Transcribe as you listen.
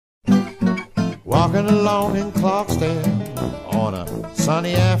walking along in Clarksdale on a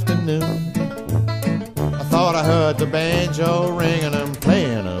sunny afternoon. I thought I heard the banjo ringing and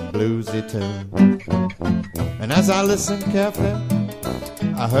playing a bluesy tune. And as I listened carefully,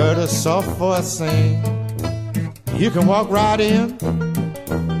 I heard a soft voice sing, "You can walk right in,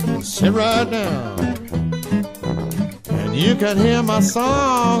 sit right down, and you can hear my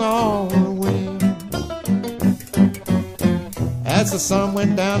song on the wind." As the sun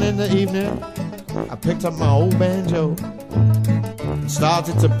went down in the evening, I picked up my old banjo and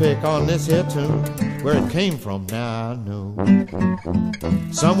started to pick on this here tune. Where it came from now I know.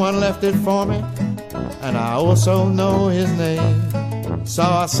 Someone left it for me, and I also know his name. So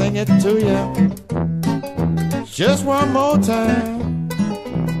I sing it to you just one more time,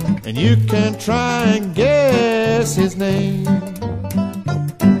 and you can try and guess his name.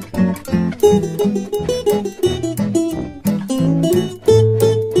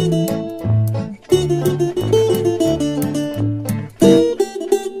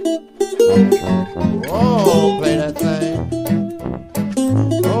 Oh, play that thing.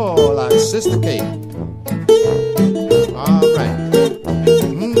 Oh, like Sister Kate. All right.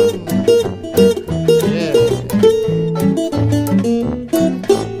 Yeah.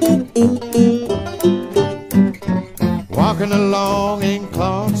 Walking along in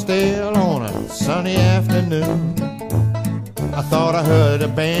Clarksdale on a sunny afternoon, I thought I heard a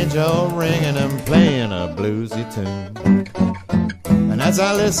banjo ringing and playing a bluesy tune. And as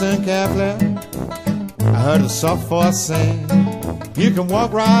I listened carefully, I heard a soft voice sing, "You can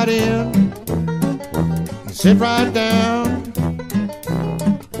walk right in, sit right down,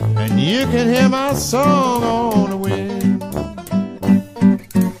 and you can hear my song on the wind."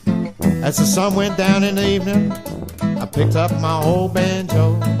 As the sun went down in the evening, I picked up my old banjo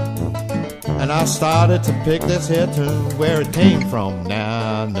and I started to pick this here tune. Where it came from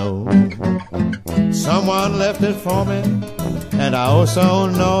now I know. Someone left it for me, and I also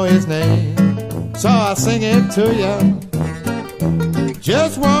know his name. So I sing it to you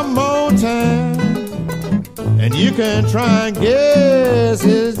just one more time, and you can try and guess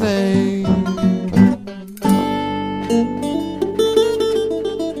his name.